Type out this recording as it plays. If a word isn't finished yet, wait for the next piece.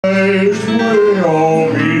Christ we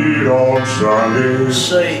all meet on Sunday.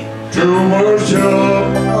 Say, to worship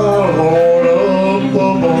our Lord up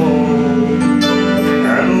above,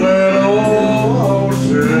 and let all our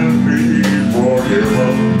sins be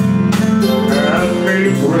forgiven, and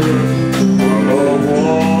meet with our loved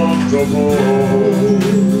ones above.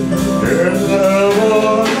 In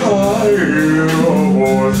heaven I hear a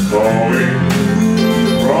voice calling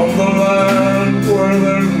from the land where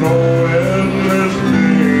there's no endless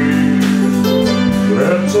need.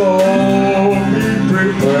 Let's all be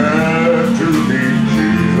prepared to meet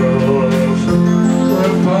Jesus, the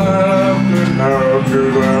path and now to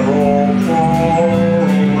that home far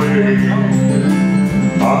away.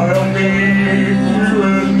 I'll meet you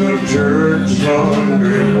in the church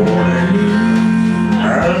Sunday morning,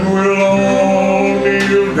 and we'll all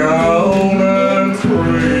kneel down and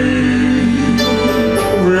pray.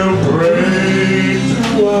 We'll pray to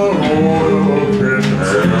our Lord up in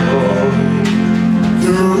heaven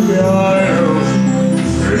to guide us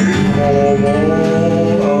safe home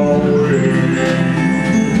on our way.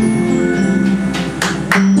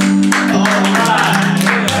 all right.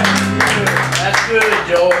 That's good,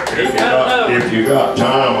 Joe. If you got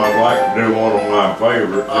time, I'd like to do one of my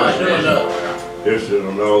favorites. I do another. This is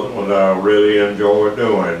another one that I really enjoy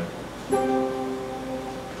doing.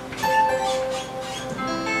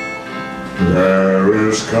 There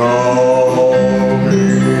is coming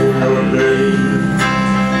a day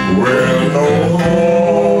when no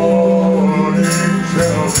warning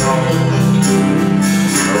shall come,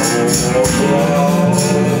 no more clouds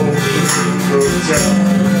in the sky,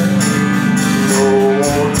 no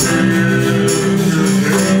more tears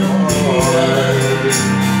in my eyes.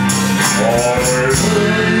 Always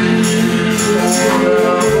praise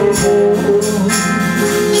forevermore.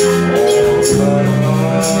 All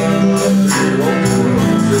time the old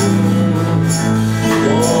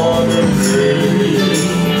what a day,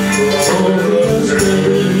 what a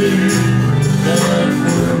day that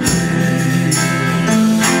will be.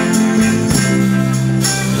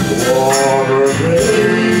 What a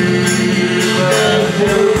day that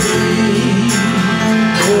will be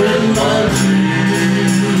when my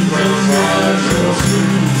Jesus I shall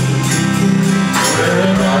see,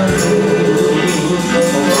 when I look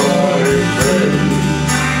upon His face,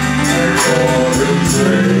 God and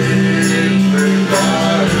save me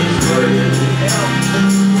by His grace.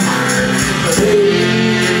 When He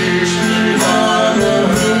takes me by the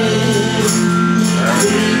hand and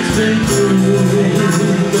leads me through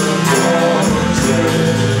the promised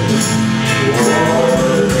land. What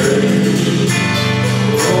a day,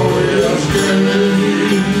 glorious day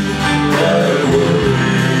that will be.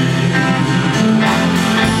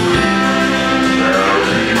 There'll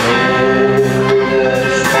be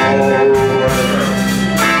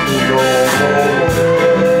no sorrow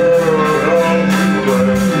and no more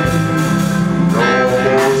unrest, no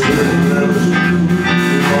more sickness,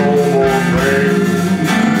 no more pain,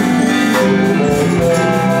 no more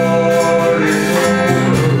parting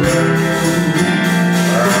over again.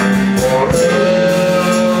 And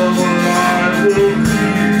whatever life will be,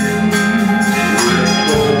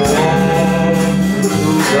 with the one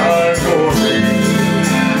who died for me.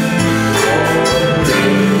 What a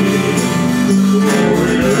day,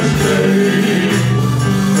 glorious day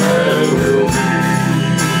that will be.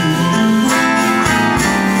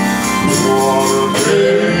 What a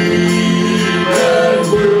day that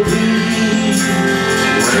will be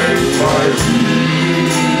when my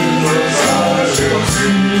Jesus I shall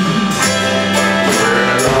see,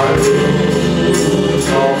 when I look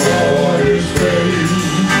upon His face,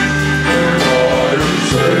 and I am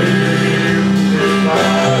saved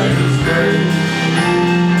by His grace.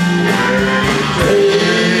 When He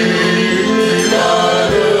takes me by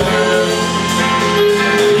the hand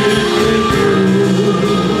and leads me through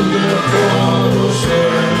the promised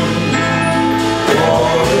land.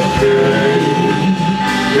 What a day,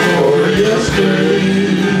 glorious day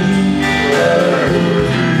that will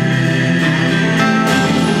be.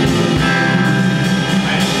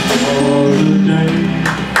 What a day.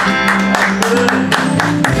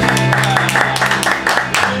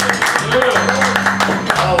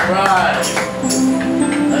 All right.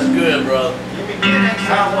 That's good, brother.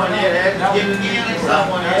 Someone had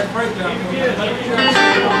someone had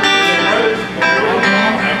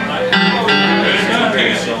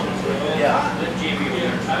Yeah.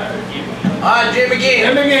 All right, Jimmy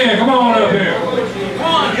again. Jimmy again, come on up here. Come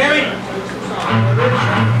on, Jimmy.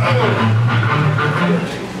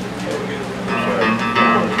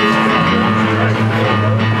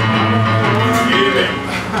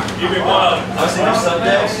 Give me one. I see there's something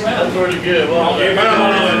else. That's pretty good. Well, Give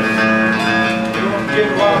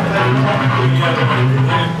me one.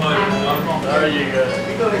 There you go.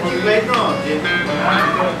 You gonna let you later on, Jimmy.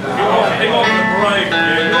 He wants the break,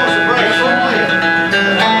 dude.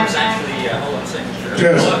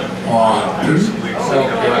 Just one, two.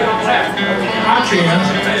 I can.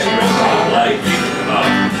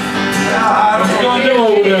 What you gonna do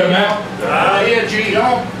over there, Matt? Yeah, G.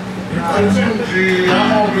 It's in G. I'm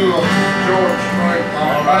gonna do a George Strait.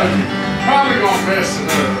 Probably gonna mess it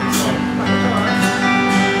up.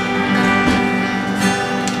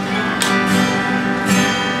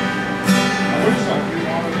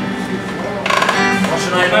 What's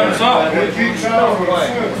your name? What's up? It keeps out with the foot.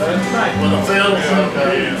 With the field?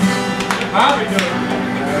 Okay. Huh?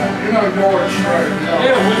 You know George Strait.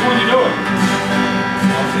 Yeah, which one you doing?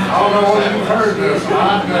 I don't know whether you've heard this.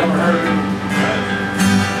 I've never heard it.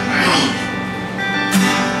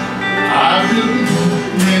 I didn't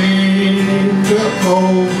mean to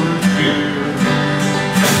overhear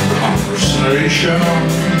conversation.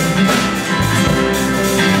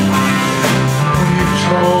 You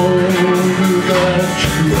told her that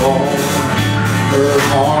you own her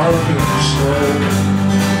heart and soul.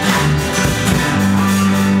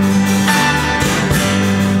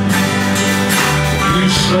 You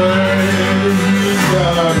say you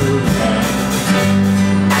got her back.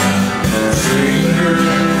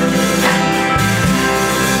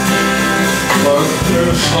 But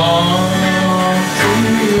there's something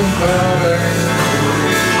about it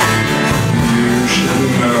you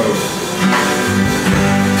should know.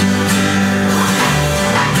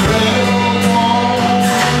 They'll walk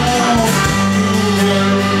away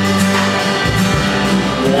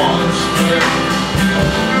one step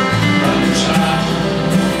at a time.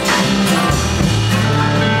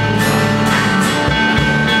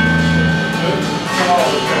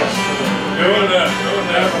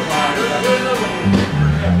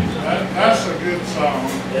 That's a good song.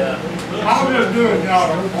 Yeah. I'll just do it, y'all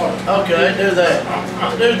don't play. Okay, do that.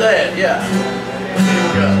 Do that, yeah. Here we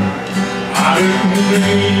go. I didn't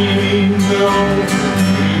mean to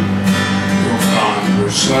overhear your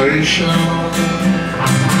conversation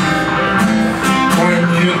when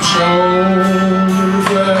you told her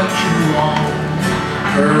that you own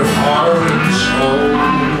her heart and soul.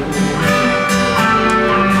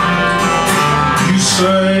 You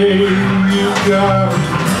say you got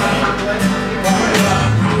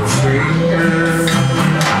your finger,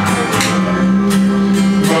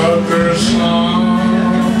 but there's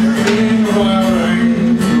something about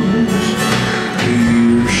angels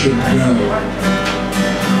you should know.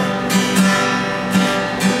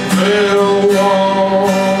 They'll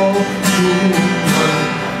walk away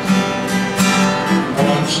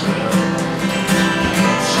one step at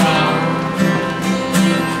a time.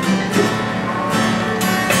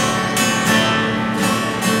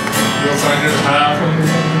 You'll think it happened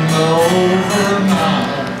overnight.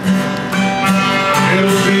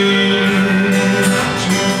 It'll be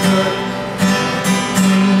too late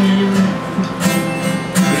when you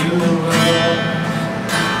realize.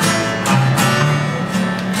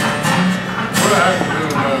 What happened to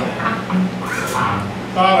that?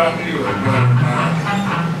 Thought I knew it better now.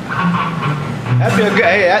 That'd be a good.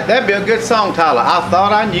 Hey, that'd be a good song, Tyler. I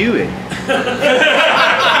thought I knew it.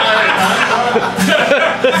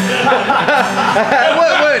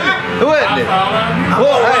 Wouldn't it?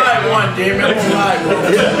 Well, hey. Right one, Jimmy. Right one.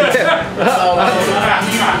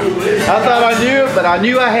 I thought I knew it, but I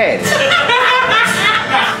knew I had it.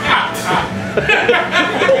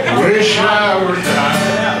 Wish I were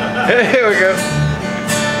dying Here we go.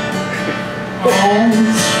 on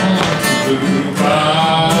some blue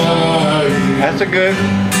bayou. That's a good.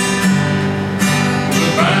 The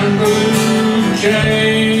bamboo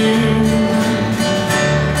came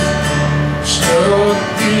stuck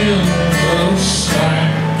in the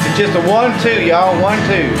sand. It's just a 1-2, y'all. 1-2.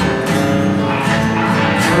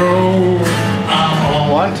 Road I'm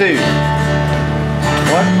on 1-2.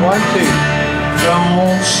 1-2.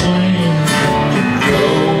 don't seem to go.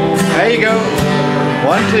 There you go.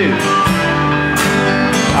 1-2.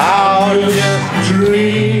 I'll just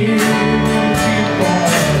Dream keep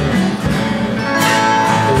on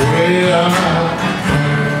the way I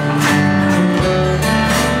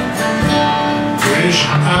wish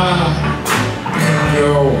I could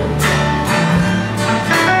go.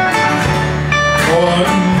 What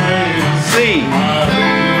made see. my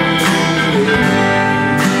living?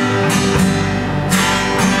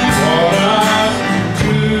 What I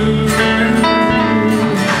do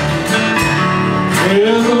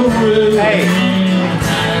with a willing Hey. hand.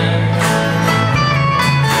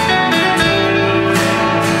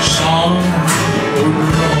 Some would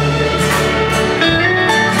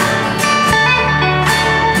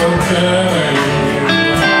know but that ain't right.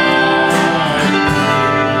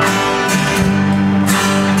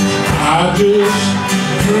 I just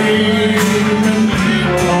dream and keep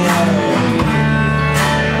on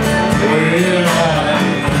way I am,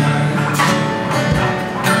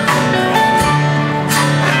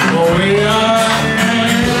 the way I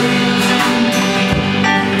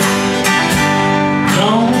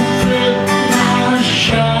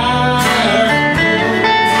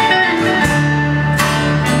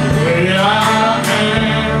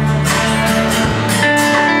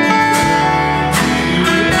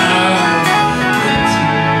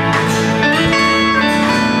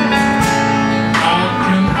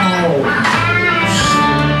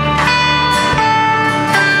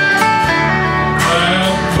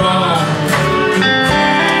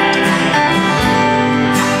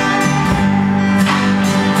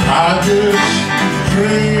just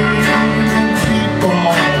dream and keep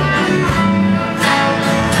on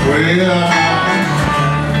way I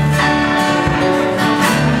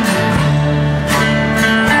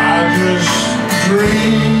just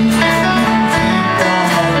dream and keep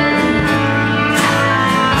on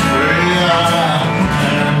way I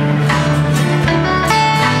am.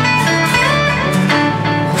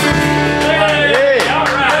 Hey! All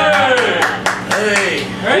right! Hey!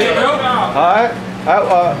 There you go. All right.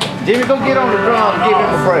 Jimmy, go get on the drum and give him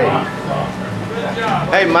a praise.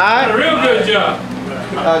 Hey, Mike. A real good job.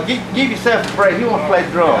 Give yourself a praise. He wants to play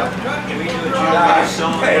the drum. Can we do a Jim Reeves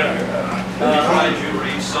song? Try a Jim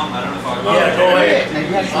Reeves song? I don't know if I can. Yeah, go ahead.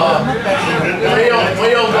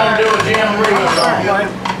 We'll gonna do a Jim Reeves song.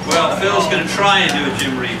 Well, Phil's going to try and do a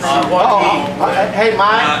Jim Reeves song. Hey,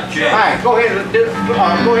 Mike. Jay. Mike, go ahead and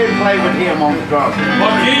play with him on the drum.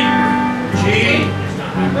 What key? G.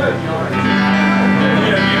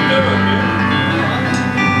 Yeah, you do it, man.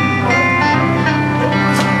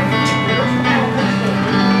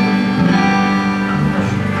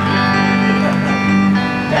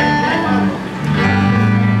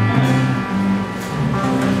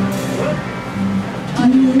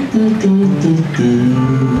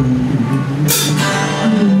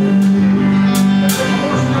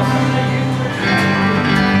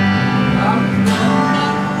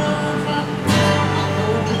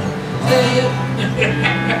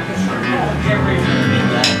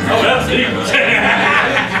 Oh, that's deep. What's that?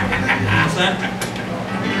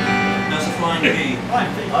 That's a flying key.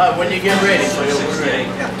 When you get ready, so you'll 68.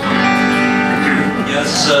 Yeah,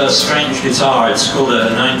 it's a strange guitar. It's called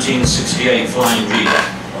a 1968 Flying G.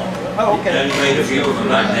 Oh, They only made a few of them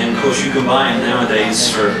back then. Of course, you can buy them nowadays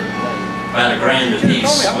for about $1,000 a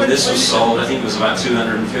piece. When this was sold, I think it was about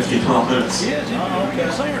 $250.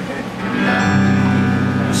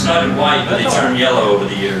 It started white, but they turned yellow over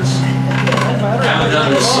the years. I haven't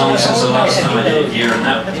done this song since the last time I did it here, and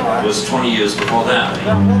that was 20 years before that.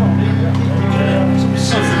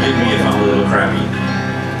 So forgive me if I'm a little crappy.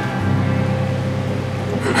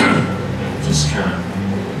 Just kind of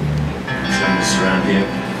turn this around here.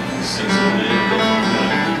 This thing's a little bit.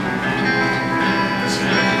 Just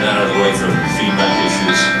kind of get that out of the way for feedback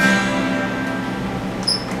issues.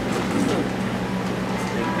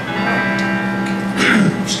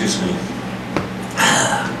 Excuse me.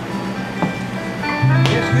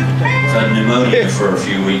 I've had pneumonia for a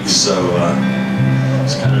few weeks, so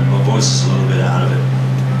it's kind of, my voice is a little bit out of it.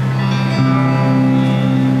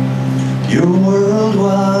 Your world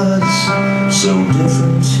was so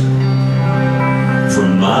different from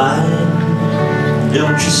mine,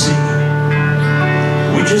 don't you see?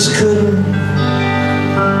 We just couldn't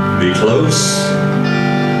be close,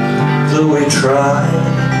 though we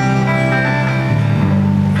tried.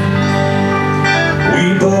 We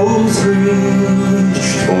both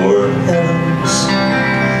reached for heavens,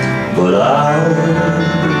 but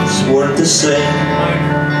ours weren't the same.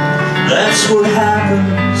 That's what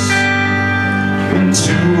happens when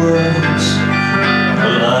two worlds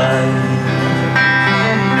collide.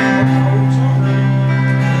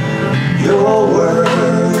 Your world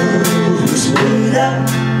was made up,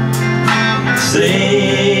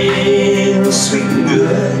 things sweet and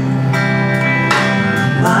good.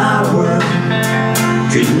 My world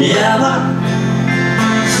could never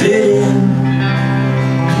fit in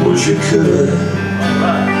what you could.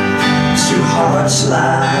 Two hearts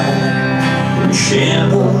lie in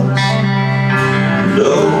shambles,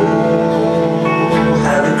 low,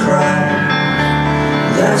 have a cry.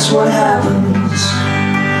 That's what happens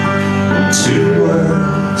when two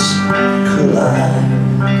worlds collide.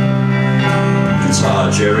 Guitar,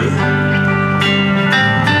 Jerry.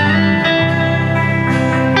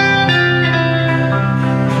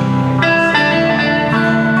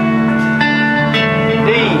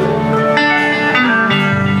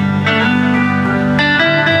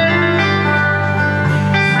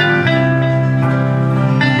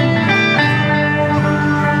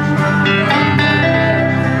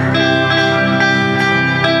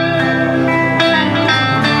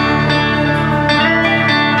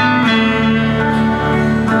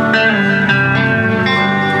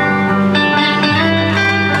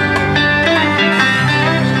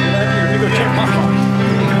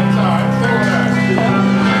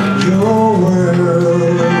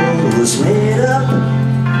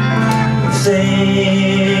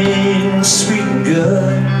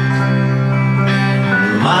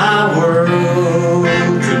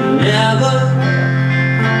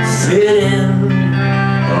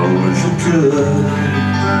 good.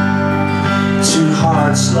 Two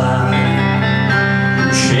hearts lie in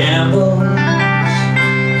shambles,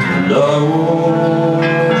 and oh,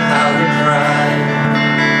 how they cry.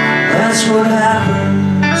 That's what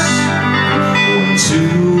happens when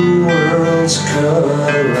two worlds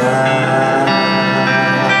collide.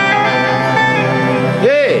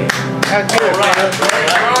 Yay! That's good, man.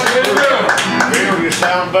 Bill, you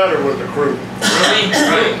sound better with the crew. Really?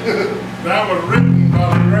 Really? That was written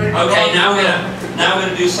by the great. Okay, now we're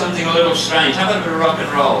gonna do something a little strange. How about a bit of rock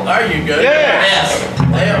and roll? There you go. Yeah. Yes.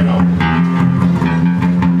 There.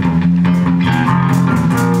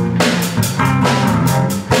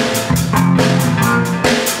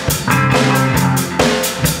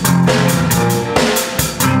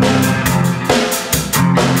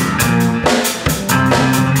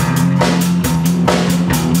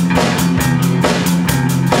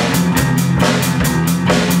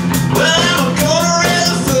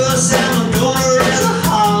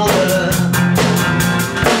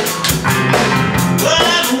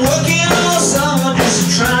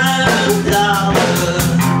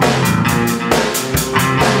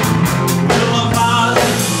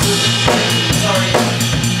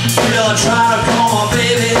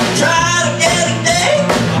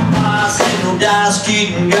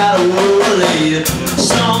 Gotta worry.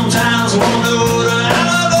 Sometimes wonder what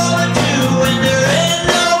I'm gonna do when there ain't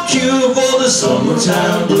no cure for the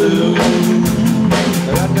summertime blues.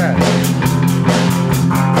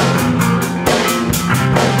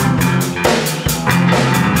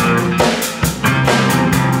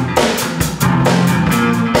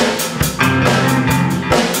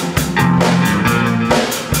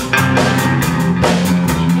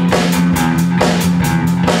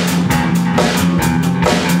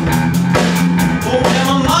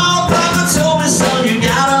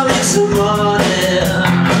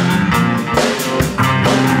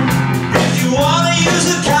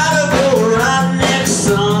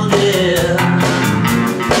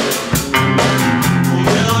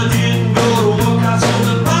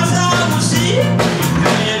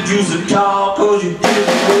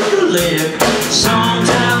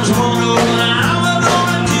 Sometimes wonder what I'm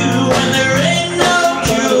gonna do when there ain't no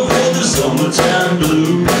cure for the summertime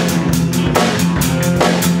blues.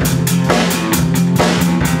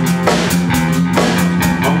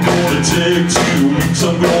 I'm gonna take 2 weeks,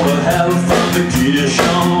 I'm gonna have a fun vacation.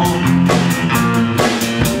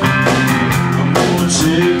 I'm gonna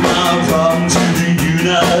take my problem to the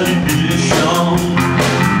United Nations.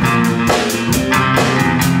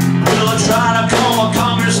 Gonna try to call my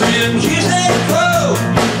congressman, he's a pro.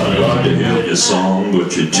 I'd like to hear your song,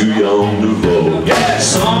 but you're too young to vote. Yeah.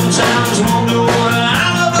 Sometimes wonder what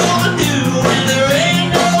I'm gonna do when there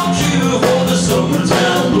ain't no cure for the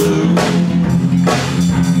summertime blues.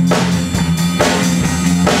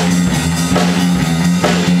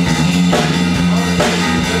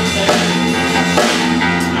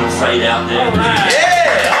 Fade out there.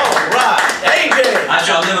 Yeah, all right. Hey, Jay.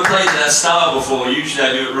 Actually, I've never played that style before. Usually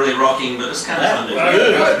I do it really rocking, but it's kind of fun to do.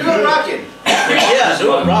 Good. Do it rocking. Yeah,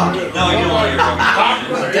 do it rocking. No, you don't want to hear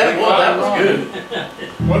rocking. That was good.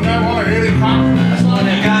 Wasn't that one of Eddie Cochran?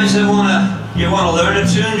 You guys that you want to learn a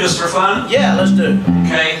tune just for fun? Yeah, let's do it.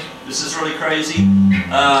 Okay, this is really crazy.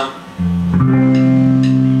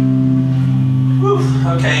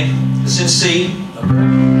 Okay, it's in C.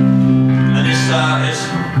 And it's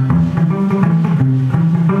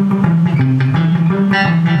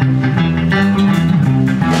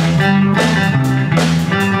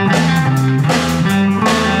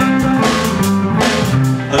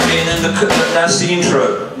okay, then that's the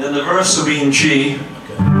intro. Then the verse will be in G,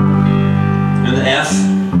 and F,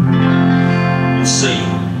 and C.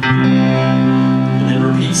 And then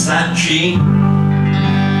repeats that G,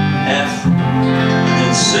 F, and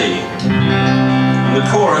then C. And the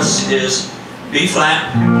chorus is B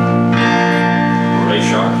flat, or A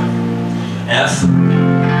sharp, F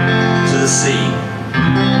to the C.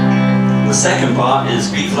 The second part is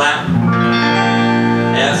B flat,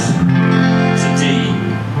 F to D,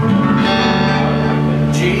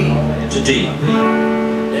 G to D.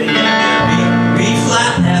 there you go. B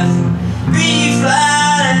flat, F, B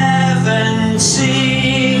flat, F and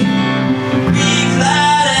C, B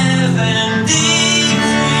flat, F and D.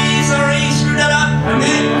 Sorry, screwed that up.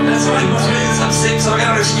 That's what it was. I'm sick, so I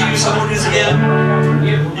gotta excuse someone who's again.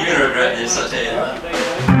 You're gonna regret this, I tell you.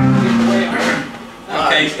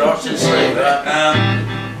 Okay. Starts in C, right?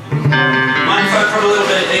 Mind if I put a little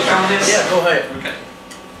bit of egg on this? Yeah, go ahead. Okay.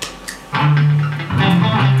 I'm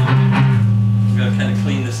gonna kind of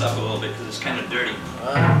clean this up a little bit because it's kind of dirty.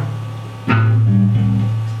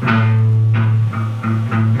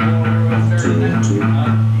 You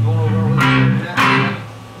going over with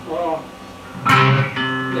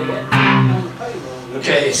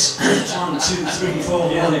it's 1, 2, 3, 4,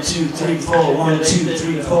 1, 2, 3, 4, 1, 2,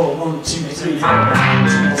 3, 4, 1, 2, 3, 4, 1, 2,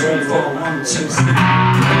 3, 4, 1, 2,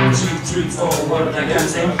 3, 4, 1, that kind of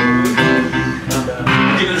thing.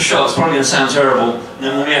 Give it a shot, it's probably going to sound terrible. And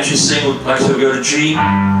then when we actually sing, we'd like to go to G,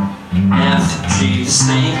 F, G,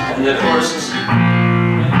 C, and the choruses.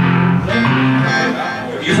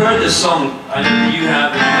 You've heard this song, I know that you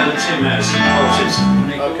have, and I know that Tim has.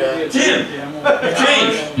 Okay. Tim, you've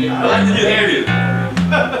changed. I like the new hairdo.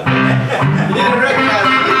 You didn't recognize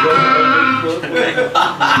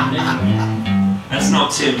That's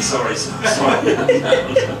not Tim, sorry. Sorry.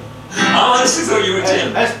 I honestly thought you were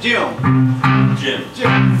Tim. That's Jim. Jim.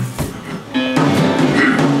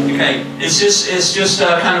 Okay, it's just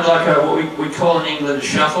kind of like what we call in England a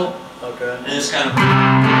shuffle. Okay. And it's kind of.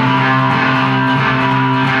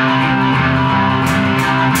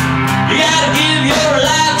 You gotta give your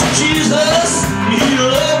life to Jesus.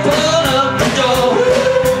 He'll open up the door.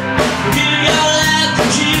 Give your life to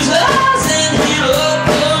Jesus and He'll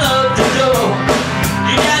open up the door.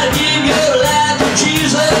 You gotta give your life to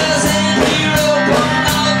Jesus and He'll open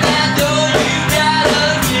up that door. You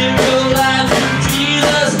gotta give your life to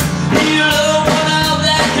Jesus. He'll open up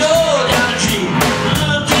that door. Down the street,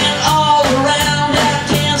 looking all around, I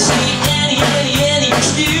can't see any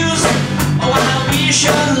excuse. Oh, how we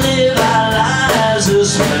should live our lives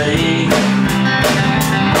this way.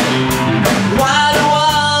 Why do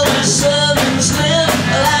all the Southerners live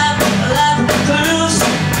a life loose?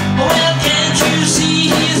 Well, can't you see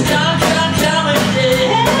He's coming today?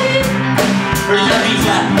 Where's that B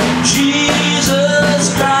flat? Jesus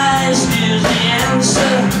Christ is the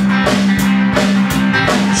answer.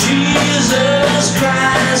 Jesus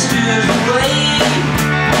Christ is the way.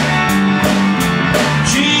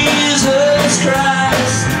 Jesus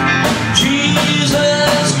Christ,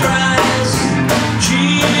 Jesus Christ,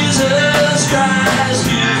 Jesus Christ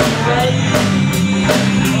is the way.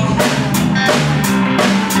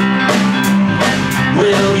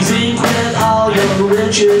 Well, you think with all your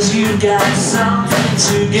riches you've got something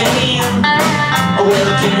to gain. Oh,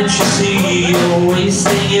 well, can't you see you're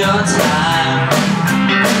wasting your time?